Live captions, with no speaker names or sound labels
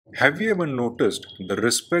Have you ever noticed the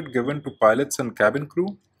respect given to pilots and cabin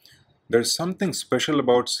crew? There's something special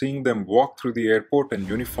about seeing them walk through the airport in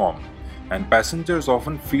uniform, and passengers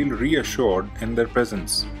often feel reassured in their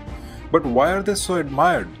presence. But why are they so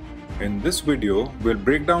admired? In this video, we'll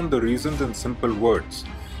break down the reasons in simple words.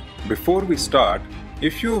 Before we start,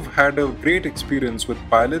 if you've had a great experience with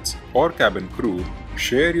pilots or cabin crew,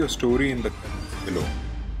 share your story in the comments below.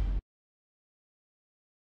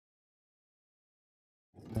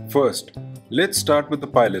 First, let's start with the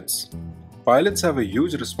pilots. Pilots have a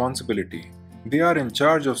huge responsibility. They are in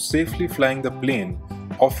charge of safely flying the plane,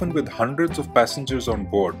 often with hundreds of passengers on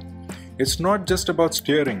board. It's not just about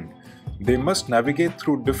steering. They must navigate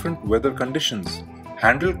through different weather conditions,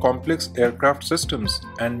 handle complex aircraft systems,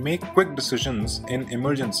 and make quick decisions in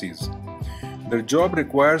emergencies. Their job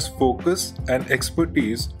requires focus and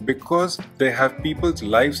expertise because they have people's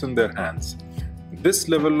lives in their hands. This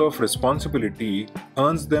level of responsibility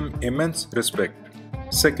earns them immense respect.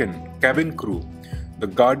 Second, cabin crew, the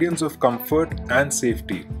guardians of comfort and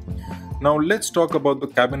safety. Now let's talk about the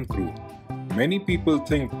cabin crew. Many people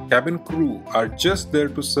think cabin crew are just there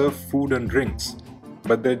to serve food and drinks,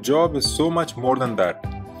 but their job is so much more than that.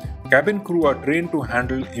 Cabin crew are trained to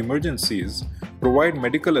handle emergencies, provide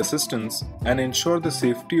medical assistance, and ensure the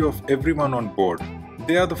safety of everyone on board.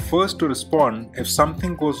 They are the first to respond if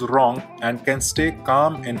something goes wrong and can stay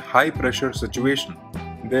calm in high-pressure situations.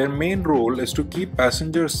 Their main role is to keep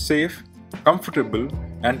passengers safe, comfortable,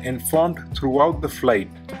 and informed throughout the flight,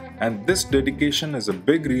 and this dedication is a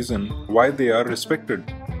big reason why they are respected.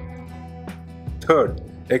 Third,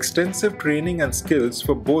 extensive training and skills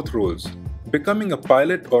for both roles. Becoming a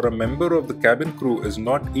pilot or a member of the cabin crew is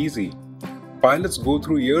not easy. Pilots go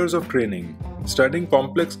through years of training, studying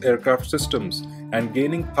complex aircraft systems, and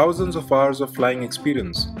gaining thousands of hours of flying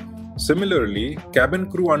experience. Similarly,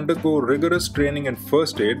 cabin crew undergo rigorous training in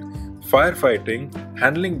first aid, firefighting,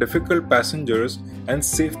 handling difficult passengers, and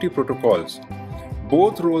safety protocols.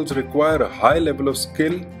 Both roles require a high level of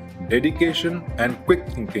skill, dedication, and quick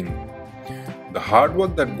thinking. The hard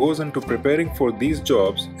work that goes into preparing for these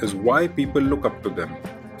jobs is why people look up to them.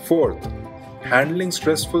 Fourth, handling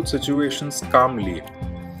stressful situations calmly.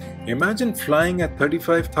 Imagine flying at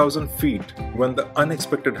 35,000 feet when the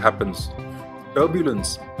unexpected happens.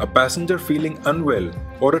 Turbulence, a passenger feeling unwell,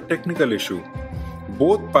 or a technical issue.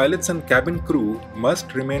 Both pilots and cabin crew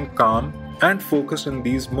must remain calm and focused in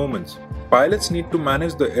these moments. Pilots need to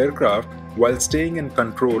manage the aircraft while staying in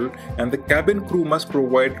control, and the cabin crew must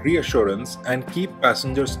provide reassurance and keep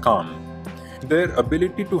passengers calm. Their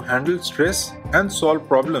ability to handle stress and solve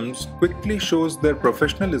problems quickly shows their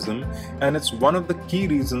professionalism, and it's one of the key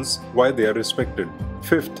reasons why they are respected.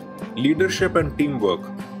 Fifth, leadership and teamwork.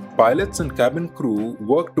 Pilots and cabin crew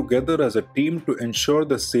work together as a team to ensure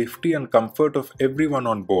the safety and comfort of everyone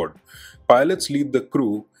on board. Pilots lead the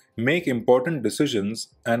crew, make important decisions,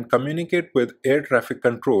 and communicate with air traffic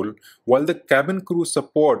control, while the cabin crew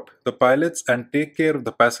support the pilots and take care of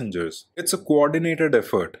the passengers. It's a coordinated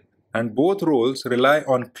effort, and both roles rely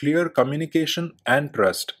on clear communication and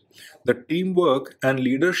trust. The teamwork and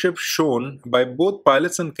leadership shown by both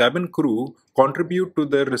pilots and cabin crew contribute to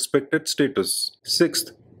their respected status.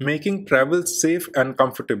 Sixth, making travel safe and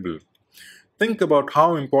comfortable. Think about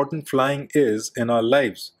how important flying is in our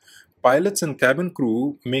lives. Pilots and cabin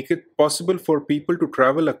crew make it possible for people to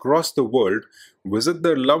travel across the world, visit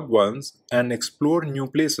their loved ones, and explore new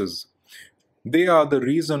places. They are the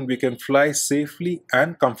reason we can fly safely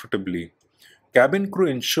and comfortably. Cabin crew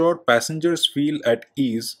ensure passengers feel at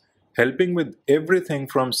ease, helping with everything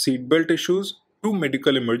from seatbelt issues to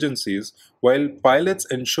medical emergencies, while pilots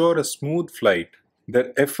ensure a smooth flight.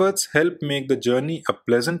 Their efforts help make the journey a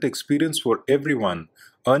pleasant experience for everyone,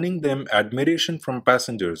 earning them admiration from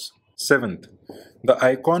passengers. Seventh, the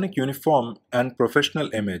iconic uniform and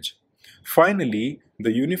professional image. Finally,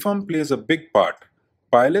 the uniform plays a big part.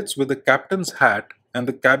 Pilots with the captain's hat and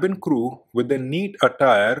the cabin crew with their neat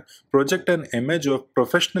attire project an image of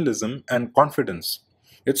professionalism and confidence.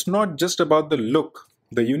 It's not just about the look.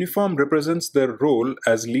 The uniform represents their role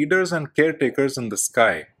as leaders and caretakers in the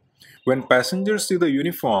sky. When passengers see the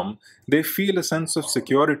uniform, they feel a sense of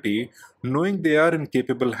security, knowing they are in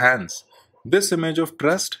capable hands. This image of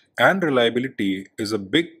trust and reliability is a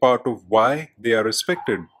big part of why they are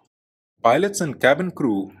respected. Pilots and cabin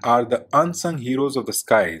crew are the unsung heroes of the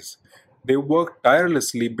skies. They work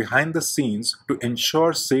tirelessly behind the scenes to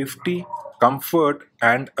ensure safety, comfort,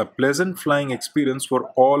 and a pleasant flying experience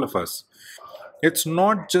for all of us. It's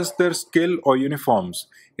not just their skill or uniforms,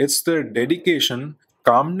 it's their dedication,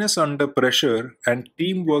 calmness under pressure, and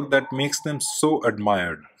teamwork that makes them so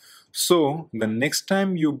admired. So, the next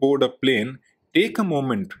time you board a plane, take a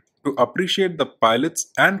moment, to appreciate the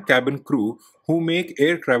pilots and cabin crew who make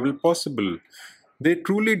air travel possible. They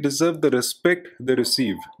truly deserve the respect they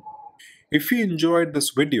receive. If you enjoyed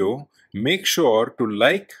this video, make sure to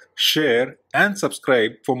like, share, and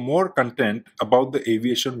subscribe for more content about the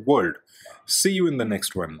aviation world. See you in the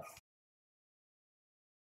next one.